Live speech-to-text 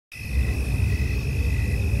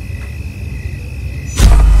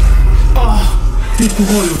Le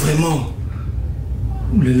courant, vraiment.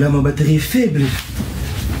 Là, ma batterie est faible.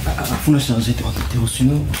 Faut la charger, t'es reçu,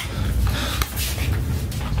 non?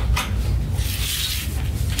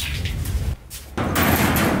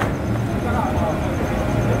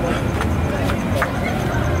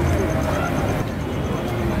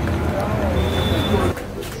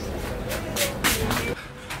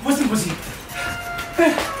 Voici.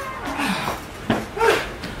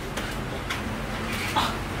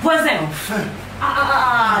 Voisin. Enfin.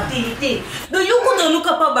 T'es. Donc, you could nous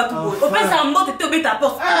capable battre. Au fait, ça m'a monté te ta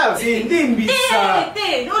porte. Ah, c'est Ndembisa. On a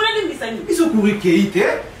Ndembisa. Ils sont couru Keïte,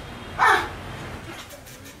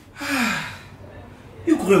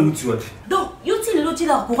 Ils courent où tu vois? Donc, you t'es l'autre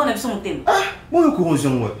là courant avec son thème. Ah, bon, ils courent où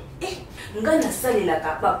moi? Ngana salle la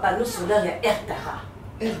capa panneau solaire et Airtara.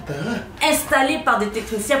 Airtara? Installé par des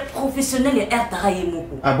techniciens professionnels et Airtara et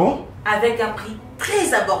Moko. Ah bon? Avec un prix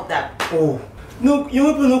très abordable. Oh. Donc, il y a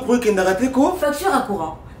un peu de courrier qui n'a raté quoi? Facture à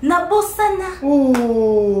courant. Nabosana. Oh,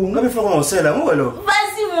 on va faire un seul amour alors.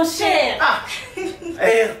 Vas-y mon cher. Ah.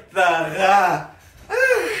 Airtara.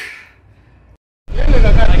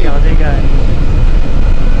 Regardez gars.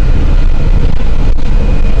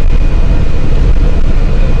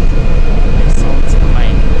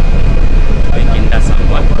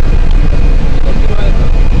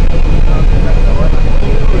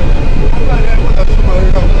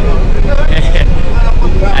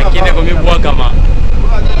 Akine komi bwa kama.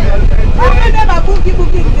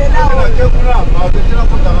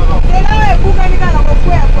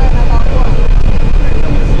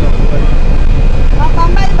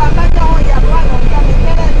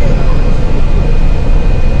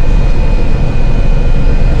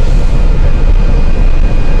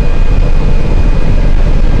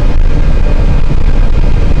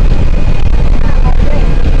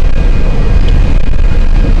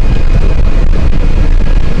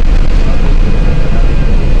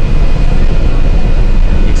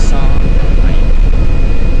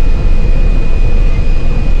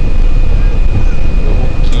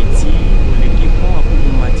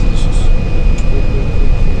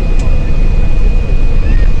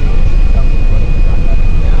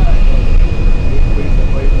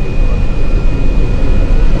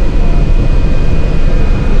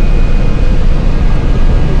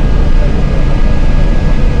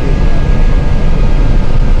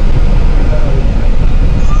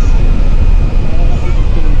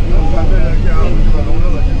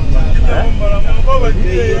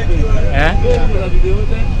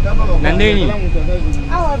 Nandeni.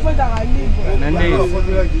 Nandeni.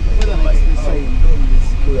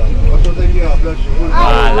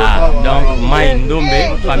 Voilà, donc Mayi-Ndombe,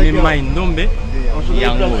 famille Mayi-Ndombe,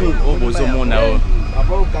 yango obozo mona o.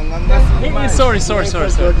 Sorry.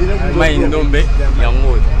 Mayi-Ndombe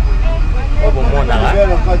yango. Obo mona la.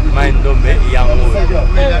 Mayi-Ndombe yango.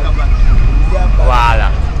 Voilà.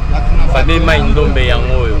 Famille Mayi-Ndombe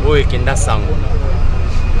yango o ekenda sango.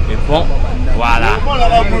 Et bon, voilà.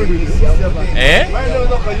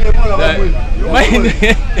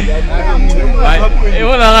 Et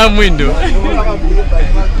on a la mouindo.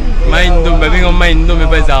 Mayi-Ndombe, avec un Mayi-Ndombe,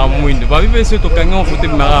 pas ça mouindo. Pas vivre sur ton camion, faut te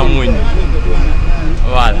marrer à mouindo.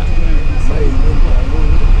 Voilà.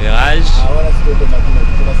 Virage.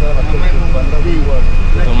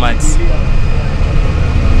 Tomate.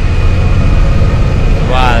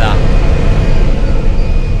 Voilà.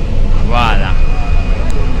 Voilà.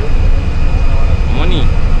 Money.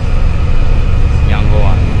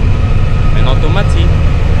 Yangoa. And automatic.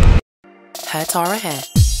 Hair Tara Hair.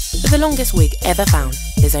 For the longest wig ever found,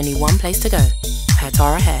 there's only one place to go. Hair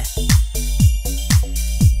Tara Hair.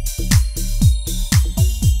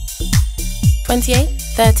 28,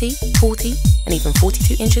 30, 40, and even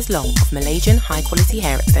 42 inches long of Malaysian high-quality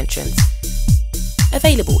hair extensions.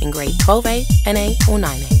 Available in grade 12A, NA, or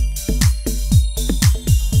 9A.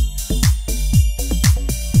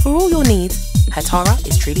 For all your needs, Hair Tara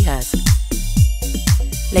is truly hers.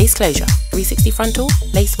 Lace closure, 360 frontal,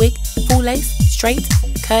 lace wig, full lace, straight,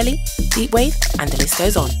 curly, deep wave, and the list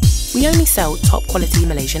goes on. We only sell top quality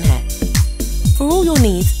Malaysian hair. For all your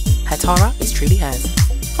needs, Hair Tara is truly hers.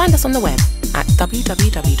 Find us on the web at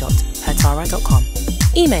www.hairtara.com.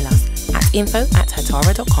 Email us at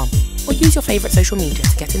info@hairtara.com or use your favourite social media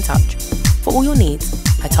to get in touch. For all your needs,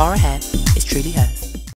 Hair Tara Hair is truly hers.